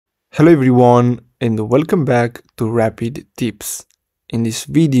Hello everyone and welcome back to Rapid Tips. In this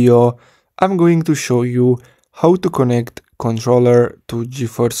video, I'm going to show you how to connect controller to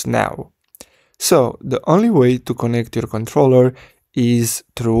GeForce Now. So the only way to connect your controller is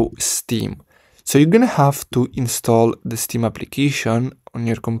through Steam. So you're gonna have to install the Steam application on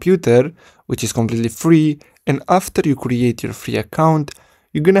your computer, which is completely free, and after you create your free account,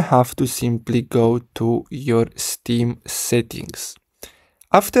 you're gonna have to simply go to your Steam settings.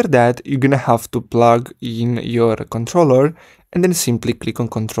 After that, you're gonna have to plug in your controller and then simply click on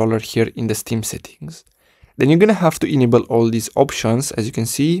controller here in the Steam settings. Then you're gonna have to enable all these options, as you can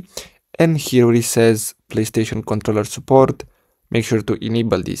see, and here where it says PlayStation controller support, make sure to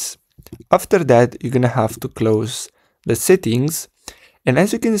enable this. After that, you're gonna have to close the settings, and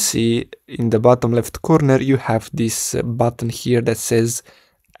as you can see in the bottom left corner, you have this button here that says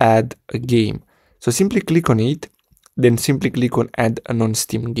add a game. So simply click on it, then simply click on add a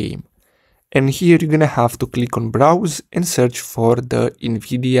non-Steam game. And here you're gonna have to click on browse and search for the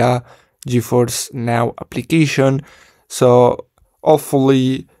NVIDIA GeForce Now application. So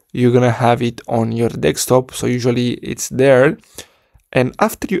hopefully you're gonna have it on your desktop. So usually it's there. And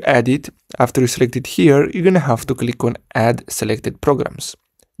after you add it, after you select it here, you're gonna have to click on add selected programs.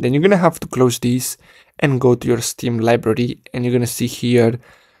 Then you're gonna have to close this and go to your Steam library, and you're gonna see here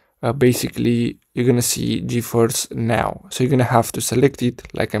basically you're gonna see GeForce Now. So you're gonna have to select it,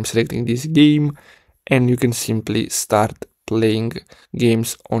 like I'm selecting this game, and you can simply start playing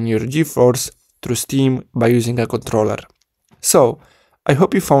games on your GeForce through Steam by using a controller. So I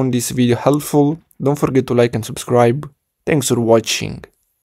hope you found this video helpful. Don't forget to like and subscribe. Thanks for watching.